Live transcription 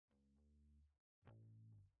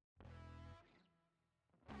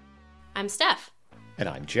I'm Steph. And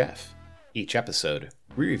I'm Jeff. Each episode,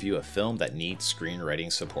 we review a film that needs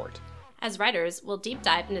screenwriting support. As writers, we'll deep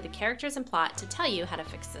dive into the characters and plot to tell you how to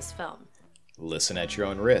fix this film. Listen at your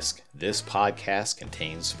own risk. This podcast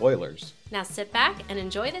contains spoilers. Now sit back and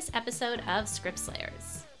enjoy this episode of Script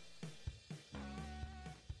Slayers.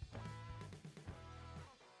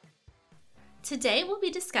 Today we'll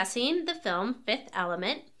be discussing the film Fifth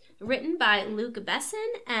Element, written by Luc Besson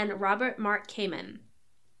and Robert Mark Kamen.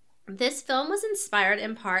 This film was inspired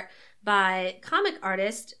in part by comic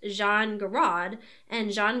artist Jean Giraud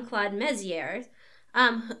and Jean-Claude Mézières.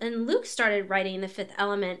 And Luc started writing The Fifth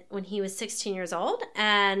Element when he was 16 years old,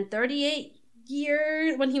 and when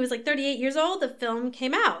he was 38 years old, the film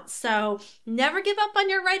came out. So never give up on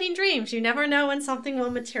your writing dreams. You never know when something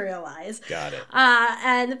will materialize. Got it.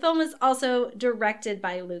 And the film was also directed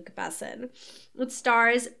by Luc Besson. It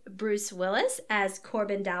stars Bruce Willis as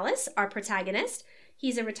Corbin Dallas, our protagonist.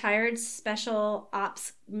 He's a retired special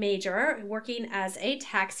ops major working as a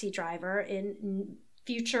taxi driver in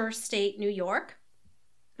future state New York.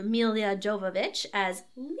 Milla Jovovich as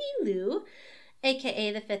Lilu,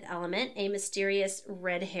 aka The Fifth Element, a mysterious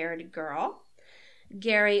red-haired girl.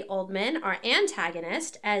 Gary Oldman, our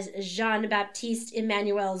antagonist, as Jean-Baptiste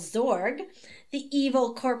Emmanuel Zorg, the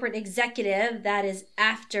evil corporate executive that is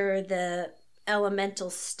after the elemental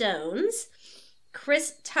stones.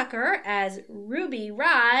 Chris Tucker as Ruby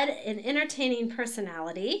Rod, an entertaining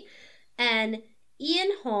personality. And Ian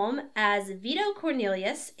Holm as Vito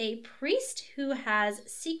Cornelius, a priest who has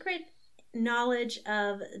secret knowledge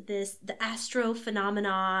of the astro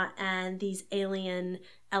phenomena and these alien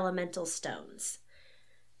elemental stones.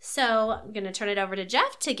 So I'm going to turn it over to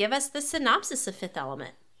Jeff to give us the synopsis of Fifth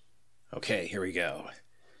Element. Okay, here we go.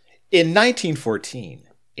 In 1914,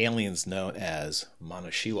 aliens known as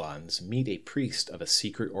Monoshiwans meet a priest of a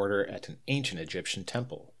secret order at an ancient Egyptian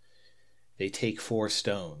temple. They take 4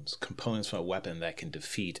 stones, components from a weapon that can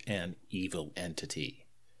defeat an evil entity.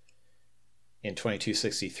 In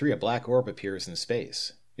 2263, a black orb appears in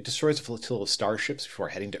space. It destroys a flotilla of starships before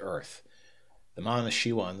heading to Earth. The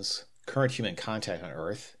Monoshiwans' current human contact on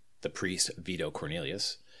Earth, the priest Vito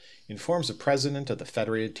Cornelius, informs the president of the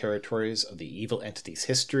Federated Territories of the evil entity's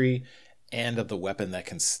history and of the weapon that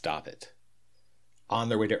can stop it. On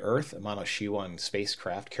their way to Earth, a Monoshiwan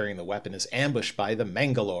spacecraft carrying the weapon is ambushed by the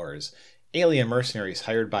Mangalores, alien mercenaries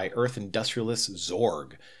hired by Earth industrialist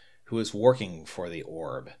Zorg, who is working for the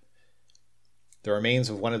orb. The remains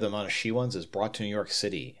of one of the Monoshiwans is brought to New York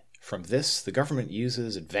City. From this, the government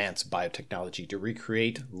uses advanced biotechnology to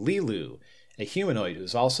recreate Lilu, a humanoid who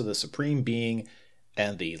is also the supreme being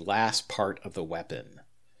and the last part of the weapon.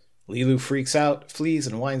 Lilu freaks out, flees,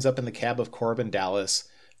 and winds up in the cab of Corbin Dallas,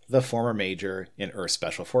 the former major in Earth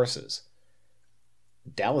Special Forces.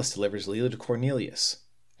 Dallas delivers Lilu to Cornelius.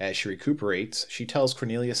 As she recuperates, she tells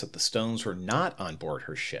Cornelius that the stones were not on board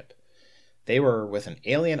her ship. They were with an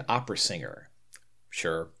alien opera singer.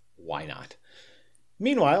 Sure, why not?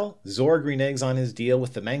 Meanwhile, Zorg reneges on his deal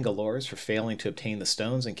with the Mangalores for failing to obtain the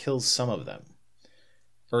stones and kills some of them.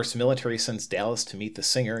 Earth's military sends Dallas to meet the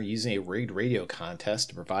singer using a rigged radio contest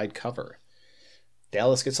to provide cover.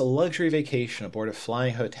 Dallas gets a luxury vacation aboard a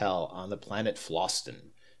flying hotel on the planet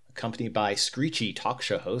Floston, accompanied by screechy talk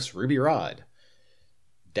show host Ruby Rod.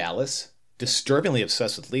 Dallas, disturbingly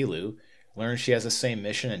obsessed with Lilu, learns she has the same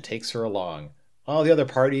mission and takes her along. All the other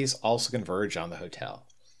parties also converge on the hotel.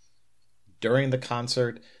 During the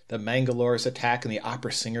concert, the Mangalores attack and the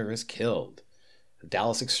opera singer is killed.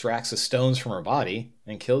 Dallas extracts the stones from her body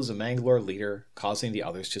and kills the Mangalore leader, causing the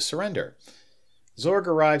others to surrender. Zorg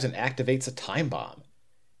arrives and activates a time bomb.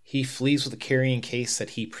 He flees with a carrying case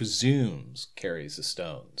that he presumes carries the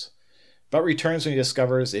stones, but returns when he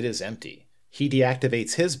discovers it is empty. He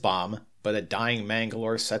deactivates his bomb, but a dying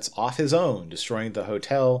Mangalore sets off his own, destroying the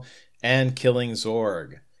hotel and killing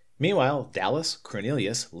Zorg. Meanwhile, Dallas,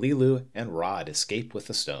 Cornelius, Lilu, and Rod escape with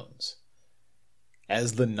the stones.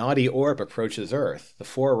 As the naughty orb approaches Earth, the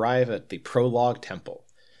 4 arrive at the Prologue Temple.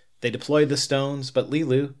 They deploy the stones, but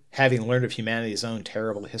Lilu, having learned of humanity's own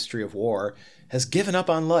terrible history of war, has given up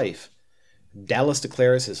on life. Dallas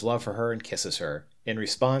declares his love for her and kisses her. In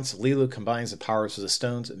response, Lilu combines the powers of the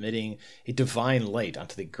stones, emitting a divine light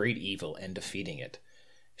onto the great evil and defeating it.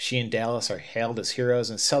 She and Dallas are hailed as heroes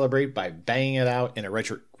and celebrate by banging it out in a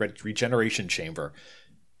regeneration chamber.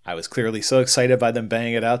 I was clearly so excited by them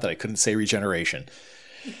banging it out that I couldn't say regeneration.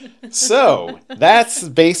 So, that's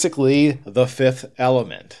basically The Fifth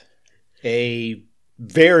Element. A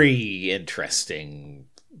very interesting,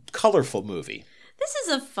 colorful movie. This is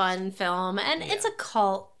a fun film, and it's a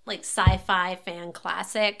cult like sci-fi fan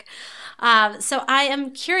classic. So I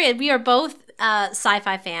am curious. We are both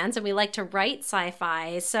sci-fi fans, and we like to write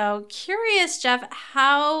sci-fi. So curious, Jeff,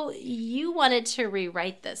 how you wanted to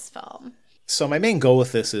rewrite this film. So my main goal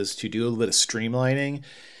with this is to do a little bit of streamlining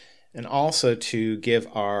and also to give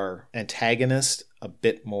our antagonist a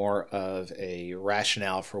bit more of a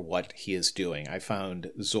rationale for what he is doing. I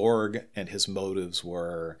found Zorg and his motives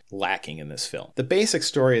were lacking in this film. The basic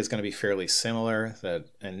story is going to be fairly similar, that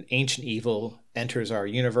an ancient evil enters our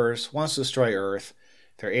universe, wants to destroy Earth.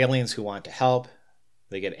 There are aliens who want to help.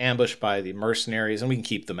 They get ambushed by the mercenaries, and we can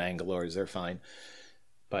keep the Mangalores, they're fine,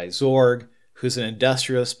 by Zorg, who's an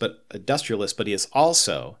industrialist, but he is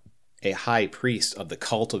also a high priest of the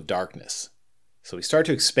cult of darkness. So we start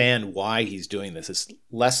to expand why he's doing this. It's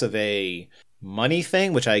less of a money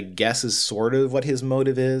thing, which I guess is sort of what his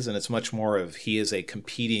motive is, and it's much more of he is in a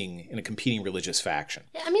competing religious faction.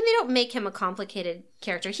 Yeah, I mean, they don't make him a complicated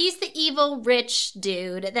character. He's the evil rich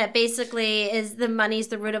dude that basically is the money's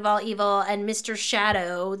the root of all evil, and Mr.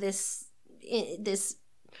 Shadow, this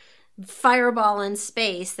fireball in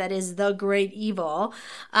space that is the great evil,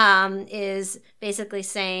 is basically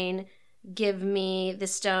saying, give me the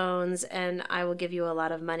stones and I will give you a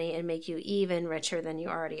lot of money and make you even richer than you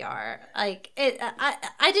already are. Like,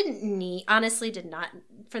 I did not,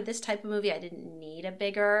 for this type of movie, I didn't need a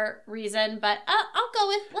bigger reason, but I'll go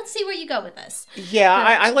with, let's see where you go with this. Yeah,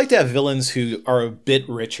 I like to have villains who are a bit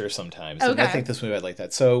richer sometimes. Okay. And I think this movie I'd like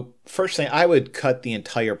that. So first thing, I would cut the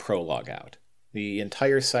entire prologue out. The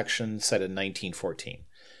entire section set in 1914.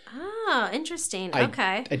 Oh, interesting.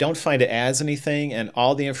 Okay. I don't find it adds anything, and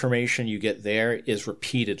all the information you get there is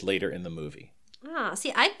repeated later in the movie. Oh,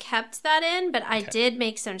 see, I kept that in, but I did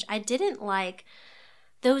make some... I didn't like...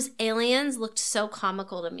 Those aliens looked so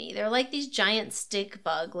comical to me. They're like these giant stink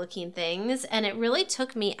bug looking things, and it really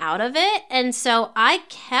took me out of it. And so I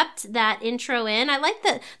kept that intro in. I like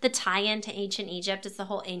the tie-in to ancient Egypt. It's the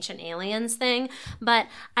whole ancient aliens thing. But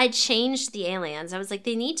I changed the aliens. I was like,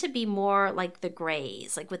 they need to be more like the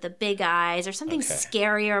Greys, like with the big eyes or something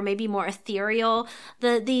scarier, maybe more ethereal.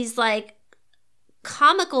 These like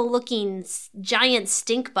comical looking giant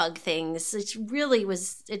stink bug things,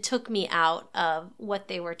 it took me out of what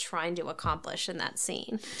they were trying to accomplish in that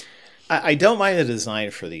scene. I don't mind the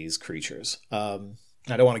design for these creatures. I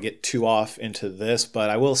don't want to get too off into this,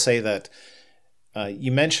 but I will say that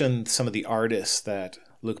you mentioned some of the artists that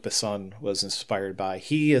Luc Besson was inspired by.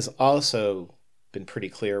 He has also been pretty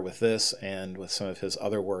clear with this and with some of his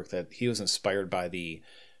other work that he was inspired by the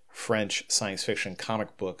French science fiction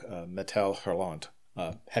comic book Metal Hurlant,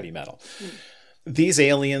 heavy metal. These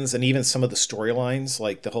aliens and even some of the storylines,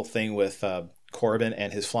 like the whole thing with Corbin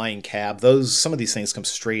and his flying cab, some of these things come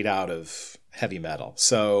straight out of heavy metal.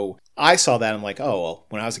 So I saw that and I'm like, oh, well,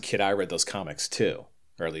 when I was a kid, I read those comics too.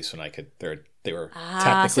 Or at least when I could, they were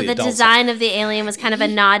technically so the adults. Design of the alien was kind of a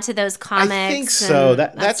nod to those comics. I think so.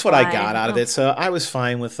 That's what I got out of it. So I was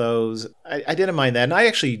fine with those. I didn't mind that. And I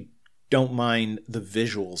actually don't mind the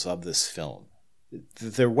visuals of this film.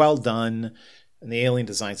 They're well done, and the alien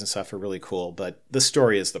designs and stuff are really cool, but the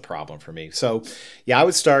story is the problem for me. So, yeah, I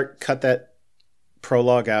would cut that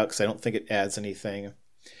prologue out because I don't think it adds anything.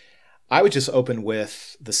 I would just open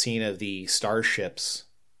with the scene of the starships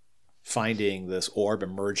finding this orb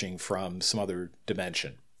emerging from some other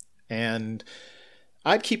dimension. And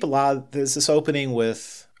I'd keep there's this opening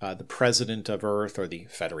with the president of Earth, or the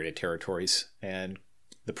Federated Territories, and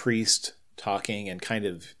the priest talking, and kind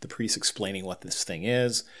of the priest explaining what this thing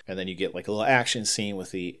is. And then you get like a little action scene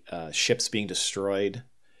with the ships being destroyed.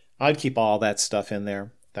 I'd keep all that stuff in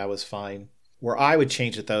there. That was fine. Where I would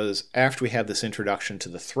change it, though, is after we have this introduction to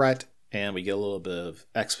the threat and we get a little bit of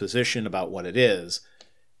exposition about what it is,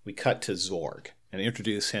 we cut to Zorg and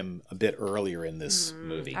introduce him a bit earlier in this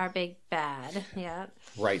movie. Our big bad, yeah.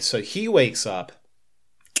 Right, so he wakes up.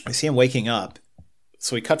 I see him waking up.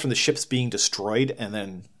 So we cut from the ships being destroyed, and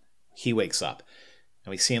then he wakes up. And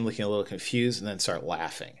we see him looking a little confused and then start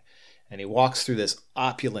laughing. And he walks through this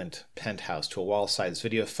opulent penthouse to a wall-sized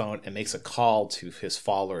video phone and makes a call to his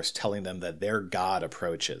followers, telling them that their god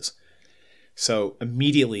approaches. So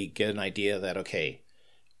immediately get an idea that, okay,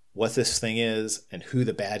 what this thing is and who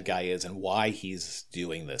the bad guy is and why he's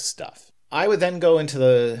doing this stuff. I would then go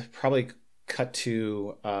into probably cut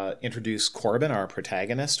to introduce Corbin, our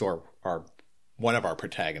protagonist, or one of our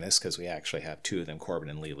protagonists, because we actually have two of them, Corbin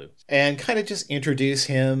and Lilu, and kind of just introduce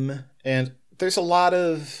him. And there's a lot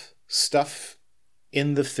of stuff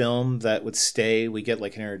in the film that would stay. We get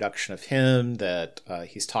like an introduction of him, that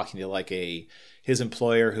he's talking to like his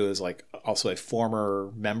employer, who is like also a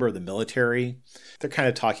former member of the military. They're kind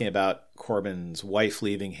of talking about Corbin's wife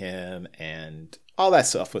leaving him and All that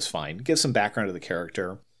stuff was fine. Give some background to the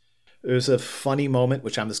character. There's a funny moment,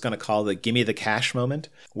 which I'm just going to call the gimme the cash moment,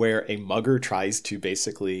 where a mugger tries to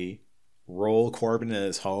basically roll Corbin in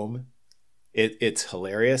his home. It's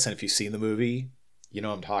hilarious, and if you've seen the movie, you know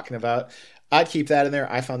what I'm talking about. I'd keep that in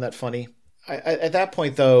there. I found that funny. At that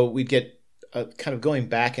point, though, we'd get kind of going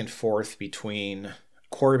back and forth between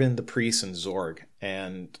Corbin, the priest, and Zorg.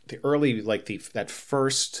 And the early, that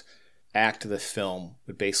first act of the film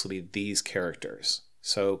would basically be these characters.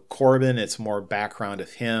 So Corbin, it's more background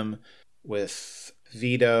of him. With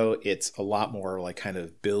Vito, it's a lot more like kind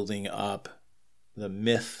of building up the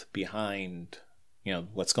myth behind,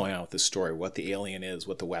 what's going on with this story, what the alien is,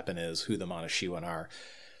 what the weapon is, who the Monashiwan are.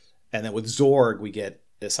 And then with Zorg, we get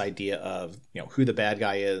this idea of, who the bad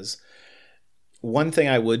guy is. One thing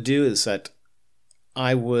I would do is that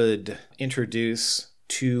I would introduce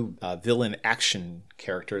two villain action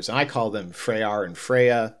characters, and I call them Freyar and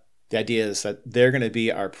Freya. The idea is that they're going to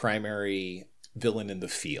be our primary villain in the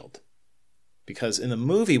field. Because in the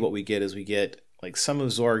movie, what we get is like some of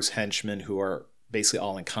Zorg's henchmen who are basically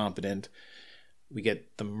all incompetent. We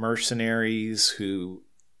get the mercenaries who,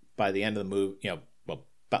 by the end of the movie,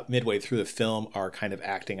 about midway through the film, are kind of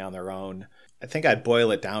acting on their own. I think I'd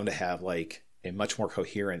boil it down to have like a much more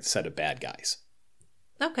coherent set of bad guys.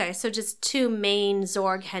 Okay, so just two main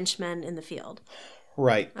Zorg henchmen in the field.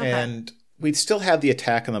 Right, okay. And we'd still have the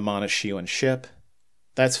attack on the Monashiwan ship.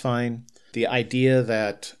 That's fine. The idea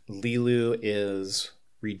that Lilu is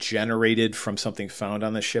regenerated from something found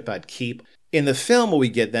on the ship, I'd keep. In the film, what we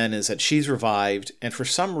get then is that she's revived, and for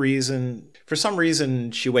some reason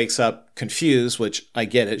she wakes up confused, which I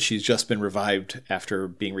get it. She's just been revived after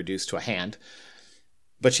being reduced to a hand.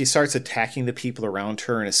 But she starts attacking the people around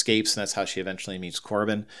her and escapes, and that's how she eventually meets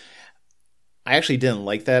Corbin. I actually didn't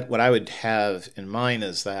like that. What I would have in mind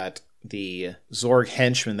is that the Zorg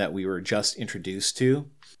henchmen that we were just introduced to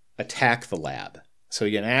attack the lab. So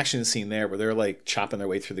you get an action scene there where they're like chopping their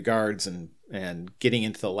way through the guards and getting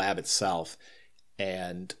into the lab itself.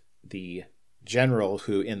 And the general,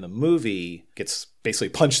 who in the movie gets basically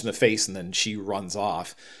punched in the face and then she runs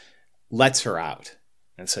off, lets her out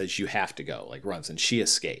and says, you have to go, like runs, and she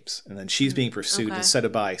escapes. And then she's being pursued instead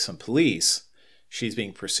of by some police. She's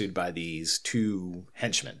being pursued by these two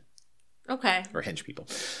henchmen. Okay. Or hench people.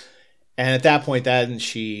 And at that point, then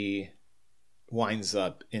she winds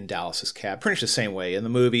up in Dallas's cab, pretty much the same way. In the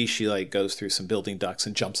movie, she like goes through some building ducts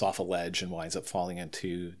and jumps off a ledge and winds up falling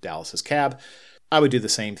into Dallas's cab. I would do the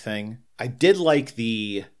same thing. I did like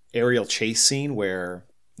the aerial chase scene where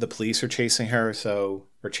the police are chasing her,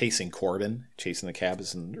 or chasing Corbin. Chasing the cab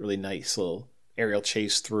is a really nice little aerial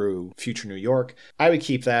chase through future New York. I would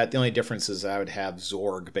keep that. The only difference is I would have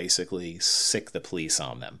Zorg basically sick the police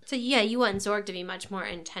on them. So yeah, you want Zorg to be much more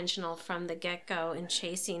intentional from the get-go in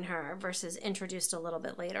chasing her versus introduced a little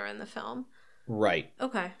bit later in the film. Right.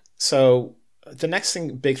 Okay. So the next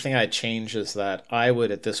big thing I'd change is that I would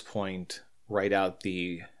at this point write out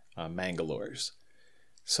the Mangalores.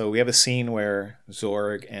 So we have a scene where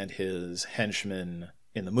Zorg and his henchmen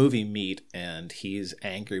in the movie meet, and he's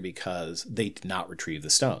angry because they did not retrieve the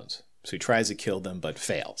stones. So he tries to kill them, but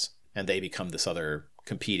fails. And they become this other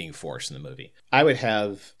competing force in the movie. I would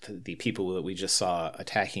have the people that we just saw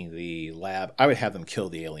attacking the lab, I would have them kill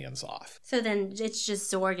the aliens off. So then it's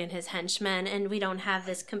just Zorg and his henchmen, and we don't have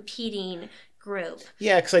this competing group.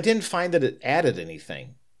 Yeah, because I didn't find that it added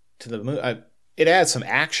anything to the movie. It adds some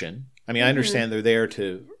action. I mean, I understand they're there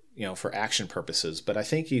to, for action purposes, but I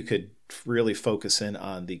think you could really focus in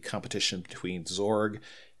on the competition between Zorg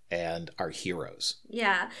and our heroes.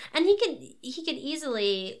 Yeah, and he could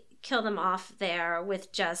easily kill them off there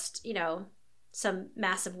with just, some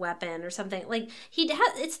massive weapon or something. Like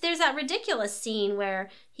there's that ridiculous scene where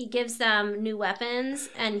he gives them new weapons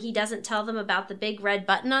and he doesn't tell them about the big red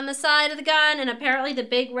button on the side of the gun, and apparently the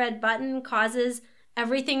big red button causes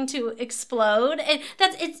everything to explode. And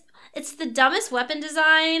it's the dumbest weapon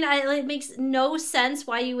design. It makes no sense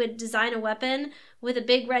why you would design a weapon with a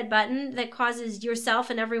big red button that causes yourself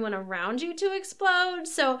and everyone around you to explode.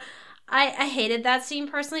 So I hated that scene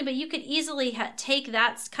personally, but you could easily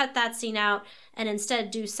cut that scene out and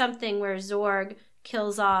instead do something where Zorg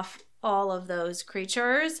kills off all of those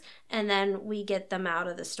creatures and then we get them out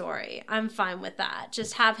of the story. I'm fine with that.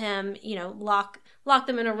 Just have him, lock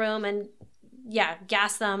them in a room and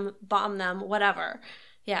gas them, bomb them, whatever.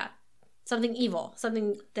 Yeah. Something evil.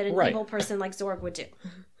 Something that an evil person like Zorg would do.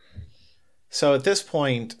 So at this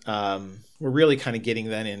point, we're really kind of getting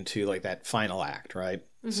then into like that final act, right?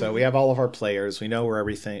 Mm-hmm. So we have all of our players. We know where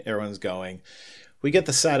everyone's going. We get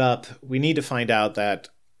the setup. We need to find out that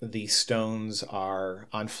the stones are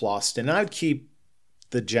on Floston. And I would keep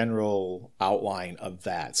the general outline of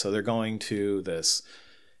that. So they're going to this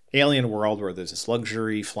alien world where there's this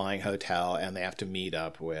luxury flying hotel, and they have to meet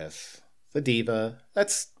up with the diva.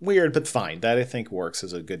 That's weird, but fine. That, I think, works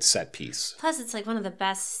as a good set piece. Plus, it's like one of the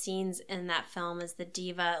best scenes in that film is the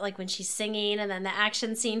diva, like when she's singing and then the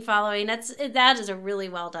action scene following. That is a really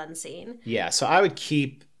well done scene. Yeah, so I would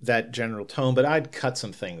keep that general tone, but I'd cut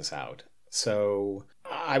some things out. So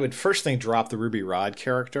I would first thing drop the Ruby Rod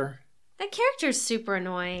character. That character's super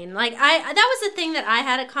annoying. Like, that was the thing that I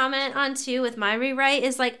had a comment on too with my rewrite,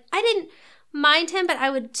 is like, I didn't mind him, but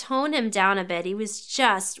I would tone him down a bit. He was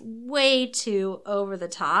just way too over the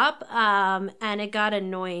top, and it got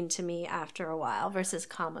annoying to me after a while versus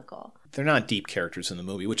comical. They're not deep characters in the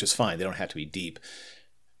movie, which is fine. They don't have to be deep.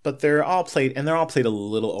 But they're all played a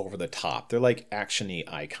little over the top. They're like action-y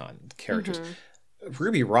icon characters. Mm-hmm.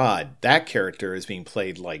 Ruby Rod, that character is being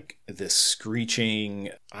played like this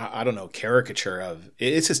screeching, I don't know, caricature of,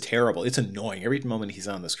 it's just terrible. It's annoying. Every moment he's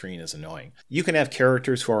on the screen is annoying. You can have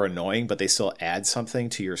characters who are annoying, but they still add something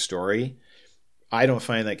to your story. I don't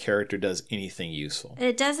find that character does anything useful.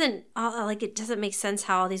 It doesn't make sense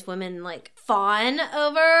how all these women like fawn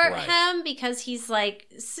over him, because he's like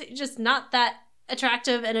just not that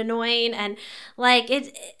attractive and annoying, and like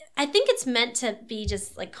I think it's meant to be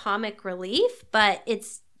just like comic relief, but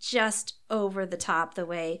it's just over the top the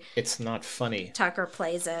way it's not funny. Tucker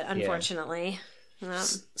plays it, unfortunately. Yeah.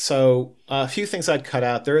 So a few things I'd cut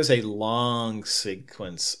out. There is a long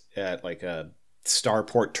sequence at like a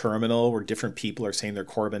starport terminal where different people are saying they're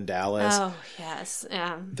Corbin Dallas. Oh, yes.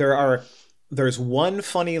 Yeah. There's one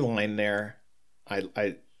funny line there.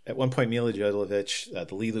 I at one point, Mila Jovovich,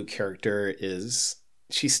 the Lilu character,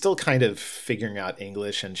 she's still kind of figuring out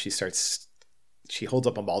English, and she holds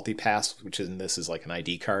up a multipass, which in this is like an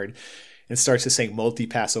ID card, and starts just saying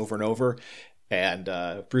multipass over and over. And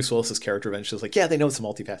Bruce Willis's character eventually is like, yeah, they know it's a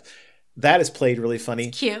multipass. That is played really funny.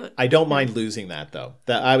 It's cute. I don't mind losing that, though.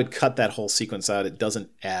 That I would cut that whole sequence out. It doesn't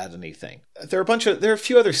add anything. There are a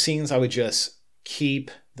few other scenes I would just keep.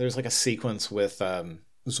 There's like a sequence with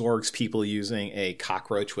Zorg's people using a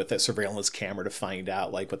cockroach with a surveillance camera to find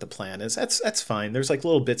out like what the plan is. That's fine. There's like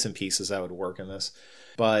little bits and pieces that would work in this.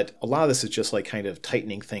 But a lot of this is just like kind of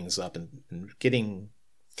tightening things up and getting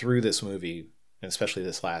through this movie, and especially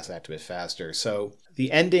this last act, a bit faster. So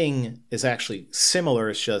the ending is actually similar.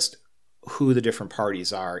 It's just who the different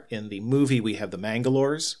parties are. In the movie, we have the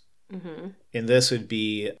Mangalores. Mm-hmm. In this, would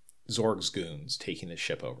be Zorg's goons taking the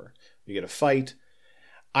ship over. We get a fight.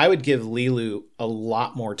 I would give Lilu a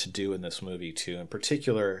lot more to do in this movie, too, in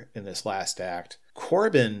particular in this last act.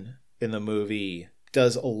 Corbin in the movie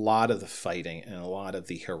does a lot of the fighting and a lot of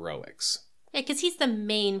the heroics. Yeah, because he's the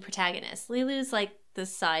main protagonist. Lilu's like the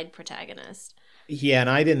side protagonist. Yeah, and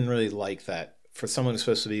I didn't really like that. For someone who's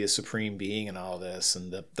supposed to be a supreme being and all this,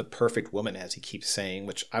 and the perfect woman, as he keeps saying,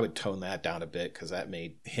 which I would tone that down a bit, because that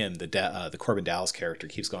made him, the Corbin Dallas character,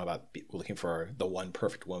 keeps going about looking for the one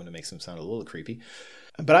perfect woman. It makes him sound a little creepy.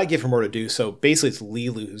 But I give her more to do. So basically it's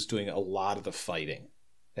Lilu who's doing a lot of the fighting.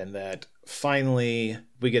 And that finally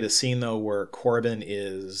we get a scene, though, where Corbin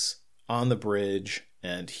is on the bridge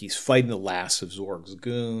and he's fighting the last of Zorg's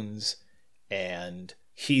goons, and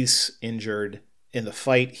he's injured. In the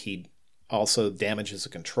fight, he also damages the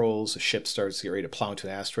controls. The ship starts to get ready to plow into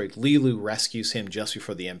an asteroid. Lilu rescues him just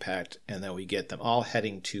before the impact, and then we get them all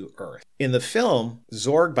heading to Earth. In the film,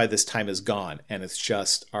 Zorg by this time is gone, and it's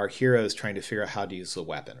just our heroes trying to figure out how to use the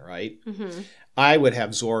weapon, right? Mm-hmm. I would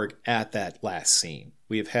have Zorg at that last scene.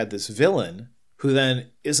 We have had this villain who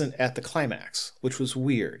then isn't at the climax, which was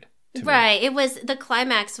weird. Right. It was, the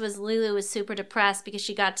climax was Lilu was super depressed because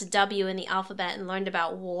she got to W in the alphabet and learned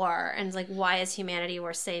about war. And it's like, why is humanity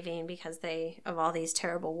worth saving? Because of all these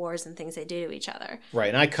terrible wars and things they do to each other. Right.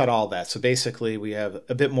 And I cut all that. So basically we have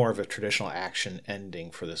a bit more of a traditional action ending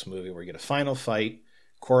for this movie where you get a final fight.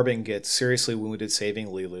 Corbin gets seriously wounded saving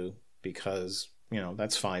Lilu because,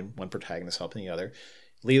 that's fine. One protagonist helping the other.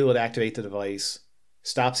 Lilu would activate the device,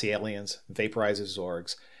 stops the aliens, vaporizes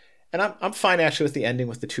Zorgs. And I'm fine, actually, with the ending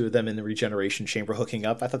with the two of them in the regeneration chamber hooking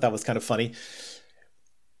up. I thought that was kind of funny.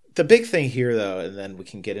 The big thing here, though, and then we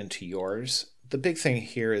can get into yours, the big thing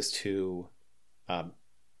here is to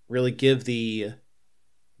really give the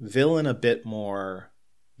villain a bit more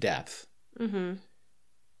depth. Mm-hmm.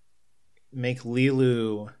 Make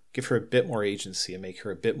Lilu, give her a bit more agency and make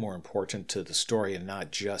her a bit more important to the story, and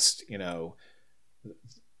not just,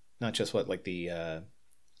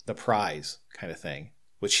 the prize kind of thing,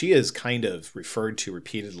 which she is kind of referred to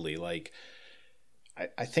repeatedly. Like,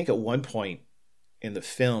 I think at one point in the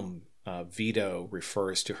film, Vito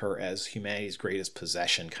refers to her as humanity's greatest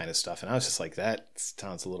possession kind of stuff. And I was just like, that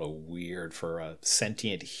sounds a little weird for a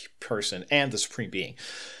sentient person and the supreme being.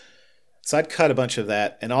 So I'd cut a bunch of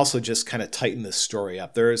that and also just kind of tighten this story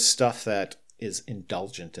up. There is stuff that is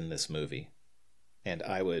indulgent in this movie, and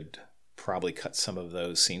I would probably cut some of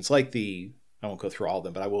those scenes, like I won't go through all of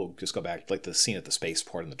them, but I will just go back, like the scene at the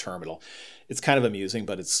spaceport in the terminal. It's kind of amusing,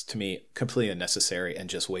 but it's, to me, completely unnecessary and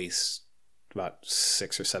just wastes about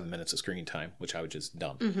 6 or 7 minutes of screen time, which I would just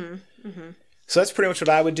dump. Mm-hmm. Mm-hmm. So that's pretty much what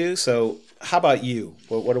I would do. So how about you?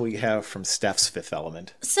 What do we have from Steph's Fifth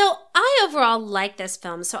Element? So I overall like this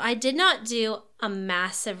film. So I did not do a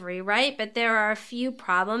massive rewrite, but there are a few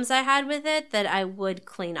problems I had with it that I would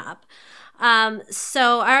clean up.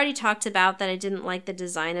 So I already talked about that I didn't like the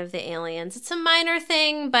design of the aliens. It's a minor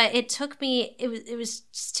thing, but it took me, it was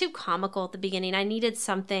just too comical at the beginning. I needed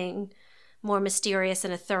something more mysterious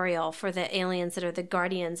and ethereal for the aliens that are the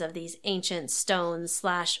guardians of these ancient stones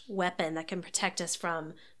 / weapon that can protect us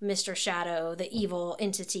from Mr. Shadow, the evil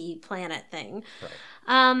entity planet thing.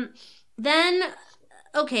 Right. Then,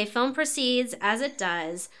 okay, film proceeds as it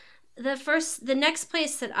does. The next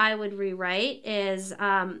place that I would rewrite is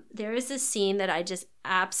there is this scene that I just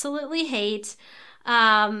absolutely hate.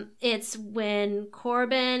 It's when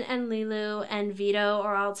Corbin and Lulu and Vito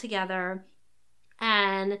are all together,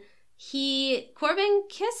 and Corbin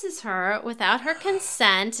kisses her without her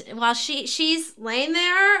consent while she's laying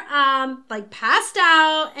there, like passed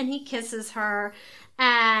out, and he kisses her.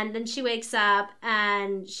 And then she wakes up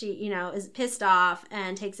and she, is pissed off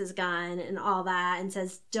and takes his gun and all that and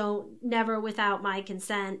says, never without my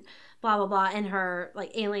consent, blah, blah, blah, in her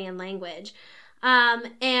like alien language.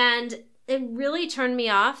 And it really turned me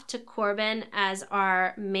off to Corbin as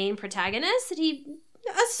our main protagonist, that he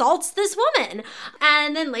assaults this woman.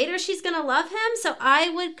 And then later she's going to love him. So I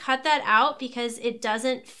would cut that out because it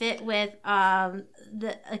doesn't fit with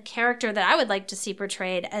a character that I would like to see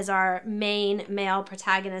portrayed as our main male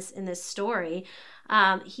protagonist in this story.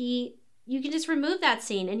 You can just remove that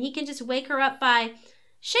scene and he can just wake her up by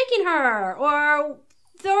shaking her or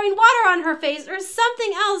throwing water on her face or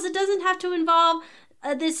something else. It doesn't have to involve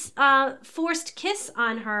this forced kiss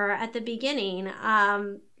on her at the beginning.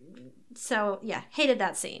 So, yeah, hated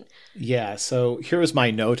that scene. Yeah, so here was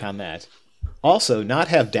my note on that. Also, not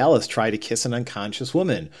have Dallas try to kiss an unconscious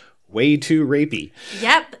woman. Way too rapey.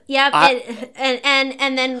 Yep.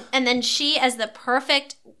 And then she, as the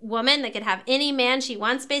perfect woman that could have any man she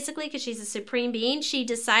wants, basically, because she's a supreme being, she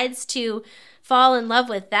decides to fall in love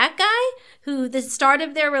with that guy, who the start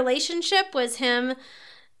of their relationship was him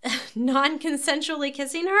non-consensually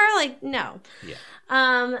kissing her. Like, no. Yeah.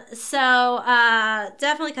 So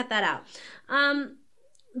definitely cut that out.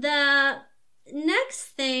 The next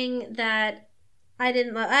thing that I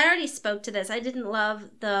didn't love, I already spoke to this. I didn't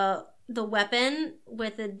love the weapon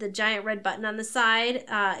with the giant red button on the side.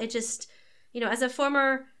 It just, as a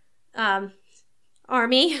former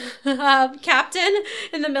Army captain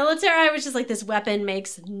in the military, I was just like, this weapon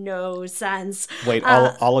makes no sense. Wait,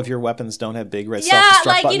 all of your weapons don't have big red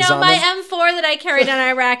self-destruct buttons on my them? M4 that I carried in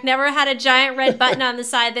Iraq never had a giant red button on the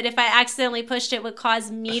side that if I accidentally pushed it would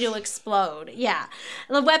cause me to explode. Yeah.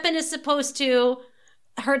 The weapon is supposed to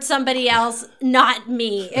hurt somebody else, not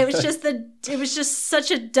me. It was just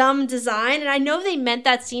such a dumb design. And I know they meant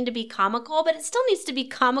that scene to be comical, but it still needs to be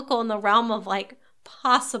comical in the realm of like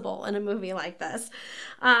possible in a movie like this.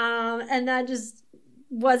 And that just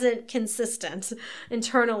wasn't consistent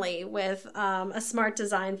internally with a smart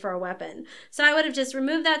design for a weapon. So I would have just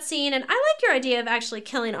removed that scene. And I like your idea of actually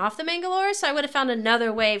killing off the Mangalore. So I would have found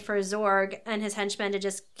another way for Zorg and his henchmen to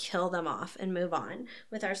just kill them off and move on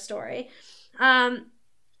with our story.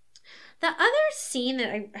 The other scene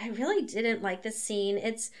that I really didn't like, this scene,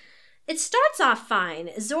 it starts off fine.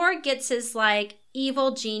 Zorg gets his like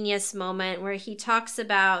evil genius moment where he talks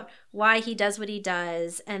about why he does what he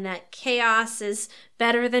does and that chaos is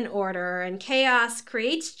better than order and chaos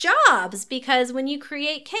creates jobs, because when you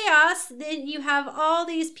create chaos, then you have all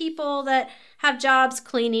these people that have jobs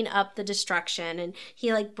cleaning up the destruction. And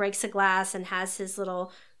he like breaks a glass and has his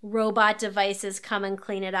little robot devices come and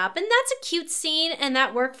clean it up. And that's a cute scene and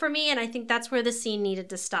that worked for me. And I think that's where the scene needed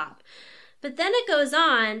to stop. But then it goes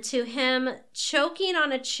on to him choking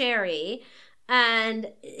on a cherry and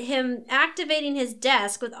him activating his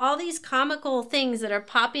desk with all these comical things that are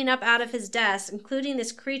popping up out of his desk, including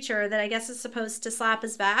this creature that I guess is supposed to slap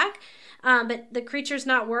his back. But the creature's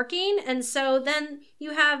not working. And so then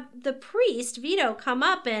you have the priest, Vito, come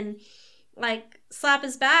up and like slap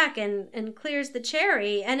his back and clears the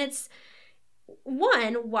cherry. And it's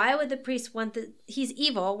one, why would the priest want he's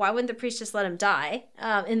evil. Why wouldn't the priest just let him die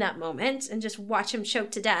in that moment and just watch him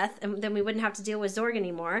choke to death? And then we wouldn't have to deal with Zorg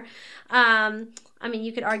anymore. I mean,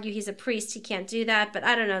 you could argue he's a priest. He can't do that. But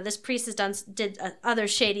I don't know. This priest did other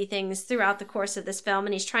shady things throughout the course of this film.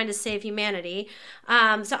 And he's trying to save humanity.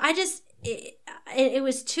 So I just, it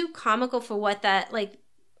was too comical for what that, like,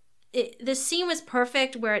 the scene was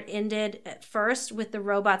perfect where it ended at first with the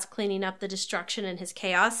robots cleaning up the destruction and his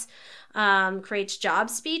chaos creates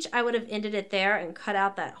jobs speech. I would have ended it there and cut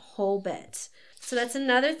out that whole bit. So that's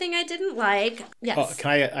another thing I didn't like. Yes. Oh,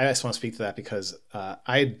 I just want to speak to that because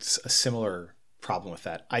I had a similar problem with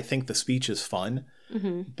that. I think the speech is fun,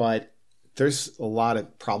 but there's a lot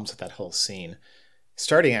of problems with that whole scene.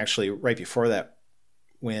 Starting actually right before that,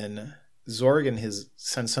 when Zorg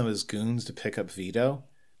sends some of his goons to pick up Vito,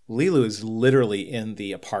 Lilu is literally in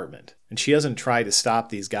the apartment, and she doesn't try to stop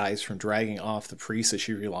these guys from dragging off the priest that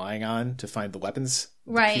she's relying on to find the weapons,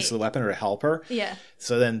 right, the piece of the weapon, or to help her. Yeah.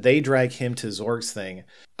 So then they drag him to Zorg's thing.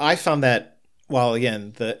 I found that, while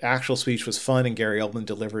again, the actual speech was fun and Gary Oldman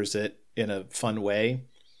delivers it in a fun way,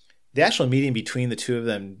 the actual meeting between the two of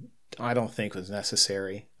them, I don't think was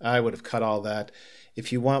necessary. I would have cut all that.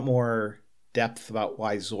 If you want more depth about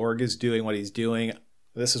why Zorg is doing what he's doing,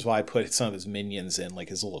 this is why I put some of his minions in, like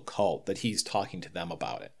his little cult, that he's talking to them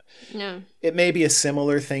about it. No. It may be a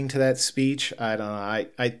similar thing to that speech. I don't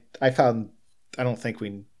know. I don't think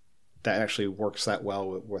that actually works that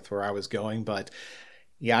well with where I was going. But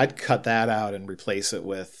yeah, I'd cut that out and replace it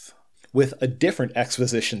with a different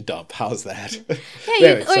exposition dump. How's that?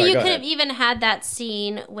 Yeah, you could have even had that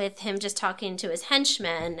scene with him just talking to his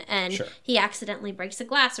henchmen, and he accidentally breaks a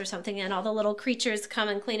glass or something, and all the little creatures come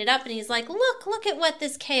and clean it up, and he's like, look at what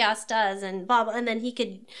this chaos does, and blah, blah, and then he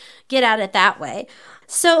could get at it that way.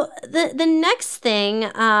 So the next thing,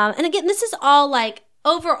 and again, this is all like,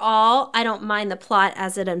 overall, I don't mind the plot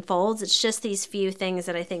as it unfolds. It's just these few things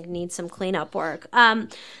that I think need some cleanup work.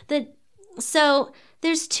 So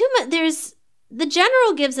there's too much. The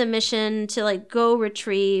general gives a mission to like go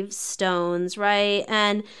retrieve stones, right?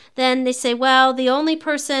 And then they say, well, the only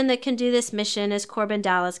person that can do this mission is Corbin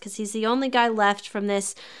Dallas because he's the only guy left from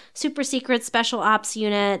this super secret special ops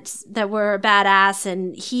unit that were badass,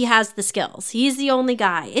 and he has the skills. He's the only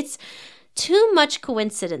guy. It's too much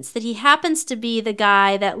coincidence that he happens to be the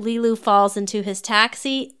guy that Lilu falls into his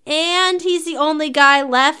taxi, and he's the only guy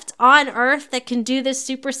left on Earth that can do this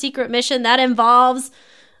super secret mission that involves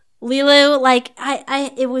Lilu. Like,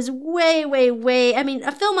 it was way. I mean,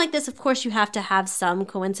 a film like this, of course, you have to have some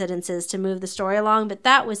coincidences to move the story along, but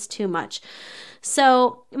that was too much.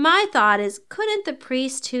 So my thought is, couldn't the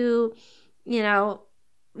priest who,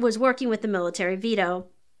 was working with the military, Vito,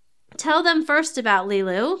 tell them first about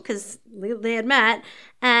Lilu, because they had met,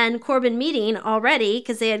 and Corbin meeting already,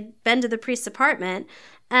 because they had been to the priest's apartment,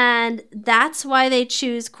 and that's why they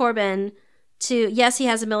choose Corbin to, yes, he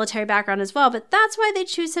has a military background as well, but that's why they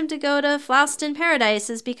choose him to go to Flaustin Paradise,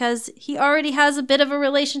 is because he already has a bit of a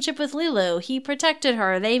relationship with Lilu. He protected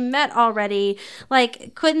her. They met already.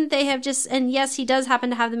 Like, couldn't they have just, and yes, he does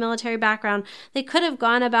happen to have the military background. They could have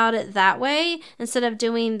gone about it that way instead of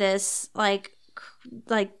doing this, like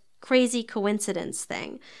crazy coincidence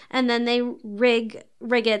thing. And then they rig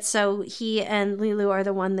it so he and Lilu are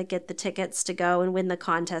the one that get the tickets to go and win the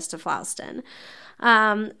contest to Flaustin.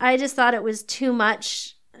 I just thought it was too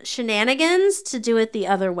much shenanigans to do it the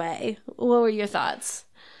other way. What were your thoughts?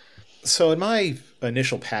 So in my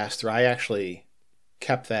initial pass through, I actually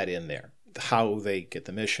kept that in there, how they get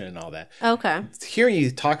the mission and all that. Okay. Hearing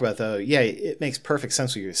you talk about though, yeah, it makes perfect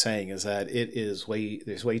sense what you're saying, is that there's way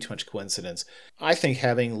too much coincidence. I think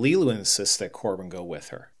having Lilu insist that Corbin go with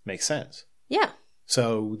her makes sense. Yeah.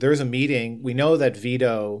 So there's a meeting. We know that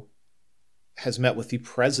Vito has met with the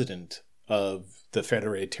president of the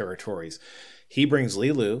Federated Territories. He brings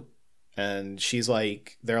Lilu, and she's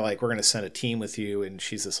like, they're like, we're going to send a team with you. And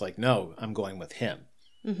she's just like, no, I'm going with him.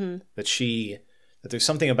 Mm-hmm. That there's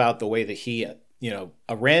something about the way that he,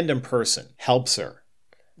 a random person helps her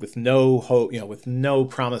with no hope, with no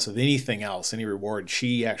promise of anything else, any reward.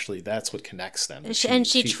 That's what connects them.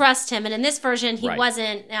 She trusts him. And in this version, he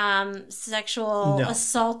wasn't sexual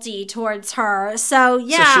assaulty towards her. So,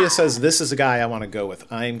 yeah. So she just says, this is the guy I want to go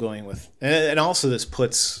with. I'm going with. And also this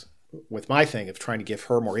puts, with my thing of trying to give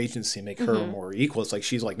her more agency, make her more equal. It's like,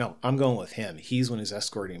 she's like, no, I'm going with him. He's the one who's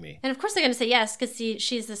escorting me. And of course they're going to say yes, because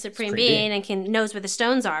she's the supreme being and knows where the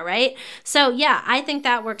stones are, right? So, yeah, I think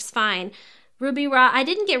that works fine. Ruby Raw, I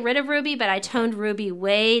didn't get rid of Ruby, but I toned Ruby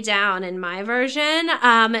way down in my version.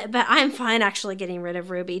 But I'm fine actually getting rid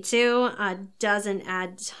of Ruby too. Doesn't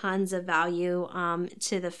add tons of value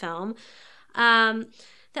to the film.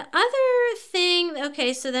 The other thing,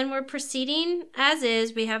 okay, so then we're proceeding as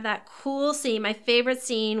is. We have that cool scene, my favorite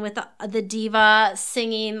scene with the diva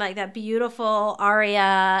singing like that beautiful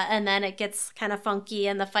aria, and then it gets kind of funky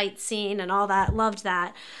and the fight scene and all that. Loved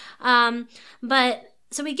that. But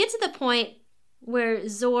so we get to the point where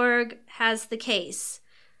Zorg has the case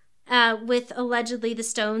with allegedly the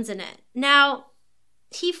stones in it. Now,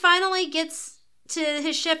 he gets to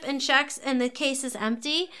his ship and checks, and the case is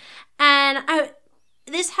empty. And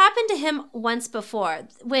this happened to him once before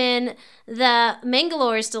when the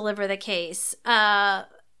Mangalores deliver the case.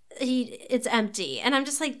 It's empty, and I'm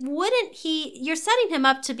just like, wouldn't he? You're setting him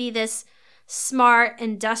up to be this smart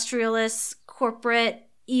industrialist, corporate,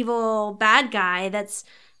 evil bad guy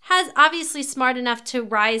has obviously smart enough to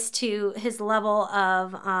rise to his level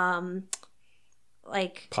of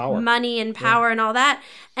like power. Money and power and all that,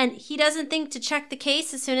 and he doesn't think to check the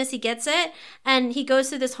case as soon as he gets it, and he goes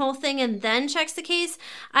through this whole thing and then checks the case.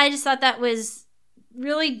 I just thought that was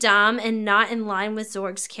really dumb and not in line with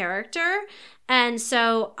Zorg's character, and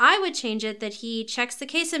so I would change it that he checks the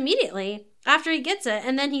case immediately after he gets it,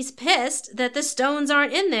 and then he's pissed that the stones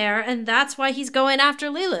aren't in there, and that's why he's going after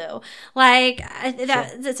Lilu. Like,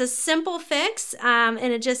 it's a simple fix, and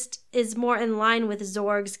it just is more in line with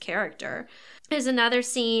Zorg's character. There's another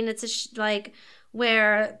scene, it's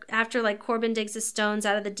where after like Corbin digs the stones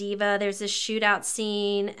out of the diva, there's this shootout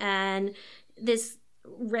scene, and this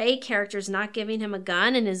Ray character's not giving him a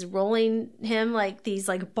gun and is rolling him like these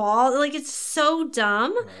like balls. Like, it's so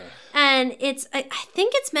dumb. And I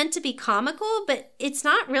think it's meant to be comical, but it's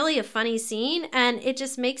not really a funny scene, and it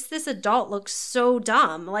just makes this adult look so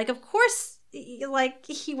dumb. Like, of course, like,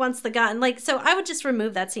 he wants the gun. Like, so I would just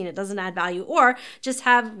remove that scene. It doesn't add value. Or just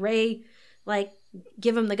have Ray like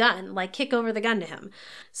give him the gun, like kick over the gun to him.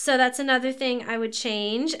 So that's another thing I would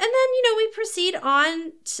change. And then, we proceed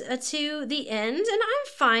on to the end, and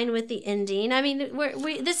I'm fine with the ending. I mean,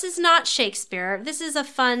 this is not Shakespeare. This is a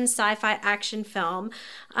fun sci-fi action film.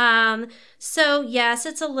 So yes,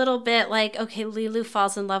 it's a little bit like, okay, Lilu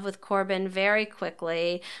falls in love with Corbin very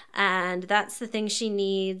quickly, and that's the thing she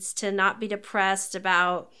needs to not be depressed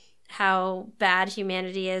about how bad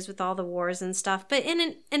humanity is with all the wars and stuff. But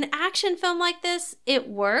in an action film like this, it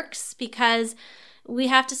works because we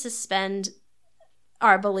have to suspend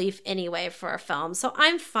our belief anyway for a film. So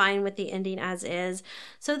I'm fine with the ending as is.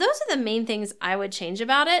 So those are the main things I would change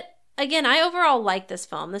about it. Again, I overall like this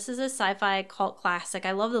film. This is a sci-fi cult classic.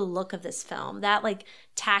 I love the look of this film. That like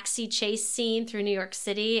taxi chase scene through New York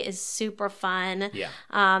City is super fun. Yeah.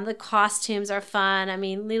 The costumes are fun. I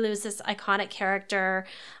mean, Lilu's this iconic character,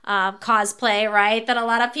 cosplay, right? That a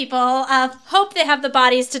lot of people hope they have the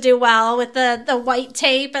bodies to do well with the white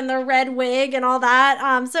tape and the red wig and all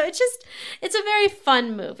that. So it's a very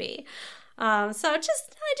fun movie. I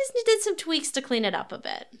just needed some tweaks to clean it up a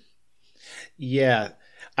bit. Yeah.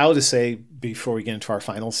 I'll just say before we get into our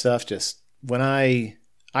final stuff, just when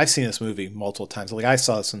I've seen this movie multiple times. Like, I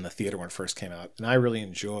saw this in the theater when it first came out, and I really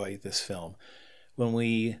enjoy this film. When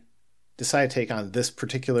we decided to take on this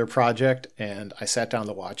particular project and I sat down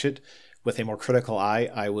to watch it with a more critical eye,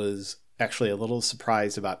 I was actually a little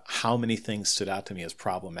surprised about how many things stood out to me as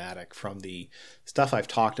problematic from the stuff I've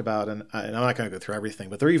talked about. And I'm not going to go through everything,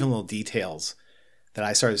 but there are even little details that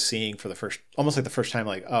I started seeing for almost like the first time,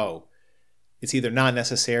 like, oh, it's either not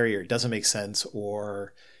necessary or it doesn't make sense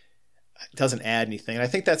or it doesn't add anything. And I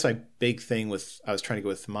think that's my big thing I was trying to go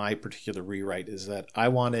with my particular rewrite, is that I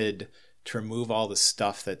wanted to remove all the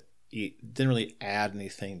stuff that didn't really add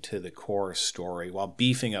anything to the core story, while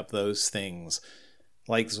beefing up those things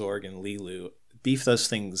like Zorg and Lilu, beef those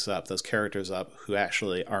things up, those characters up who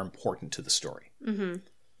actually are important to the story. Mm-hmm.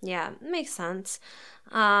 Yeah, it makes sense.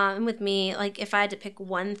 And with me, like, if I had to pick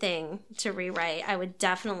one thing to rewrite, I would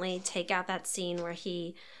definitely take out that scene where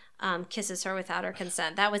he kisses her without her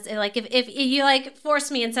consent. That was like, if you like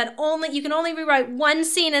forced me and said you can only rewrite one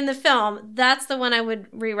scene in the film, that's the one I would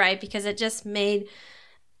rewrite, because it just made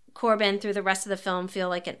Corbin through the rest of the film feel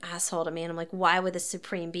like an asshole to me, and I'm like, why would the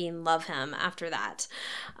Supreme Being love him after that?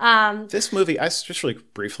 This movie, just really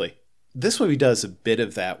briefly, this movie does a bit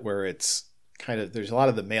of that, where it's kind of, there's a lot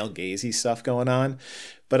of the male gazy stuff going on,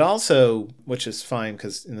 but also, which is fine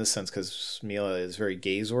because in this sense, because Mila is very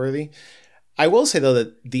gaze-worthy. I will say, though,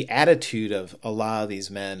 that the attitude of a lot of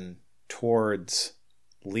these men towards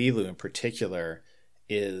Lilu in particular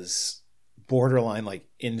is borderline like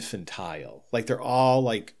infantile. Like, they're all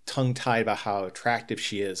like tongue-tied about how attractive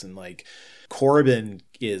she is, and like Corbin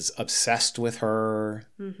is obsessed with her.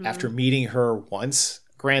 Mm-hmm. After meeting her once.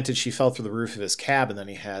 Granted, she fell through the roof of his cab, and then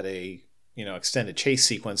he had a extended chase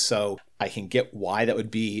sequence, so I can get why that would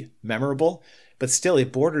be memorable, but still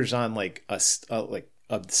it borders on like a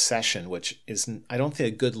obsession, which isn't, I don't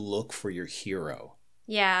think, a good look for your hero.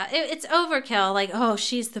 Yeah, it's overkill. Like, oh,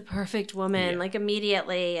 she's the perfect woman, Yeah. like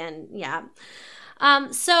immediately. And yeah.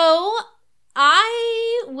 So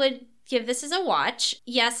I would give this as a watch.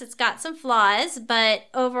 Yes, it's got some flaws, but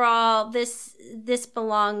overall this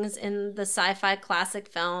belongs in the sci-fi classic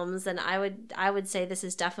films, and I would say this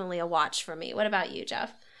is definitely a watch for me. What about you,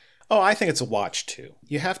 Jeff? Oh, I think it's a watch too.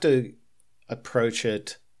 You have to approach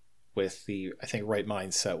it with the, I think, right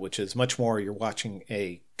mindset, which is much more you're watching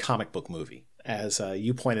a comic book movie. As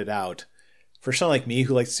you pointed out, for someone like me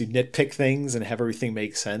who likes to nitpick things and have everything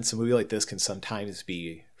make sense, a movie like this can sometimes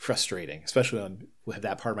be frustrating, especially when we have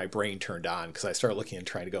that part of my brain turned on, because I start looking and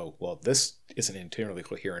trying to go, well, this isn't internally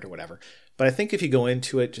coherent or whatever. But I think if you go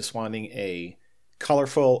into it just wanting a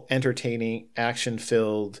colorful, entertaining,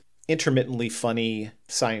 action-filled, intermittently funny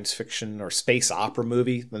science fiction or space opera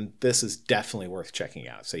movie, then this is definitely worth checking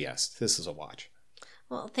out. So yes, this is a watch.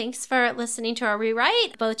 Well, thanks for listening to our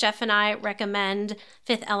rewrite. Both Jeff and I recommend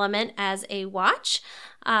Fifth Element as a watch.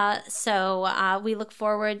 So we look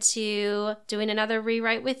forward to doing another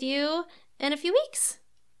rewrite with you in a few weeks.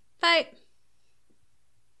 Bye.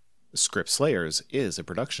 Script Slayers is a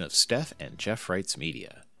production of Steph and Jeff Wrights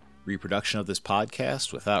Media. Reproduction of this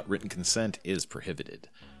podcast without written consent is prohibited.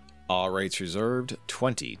 All rights reserved,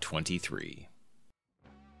 2023.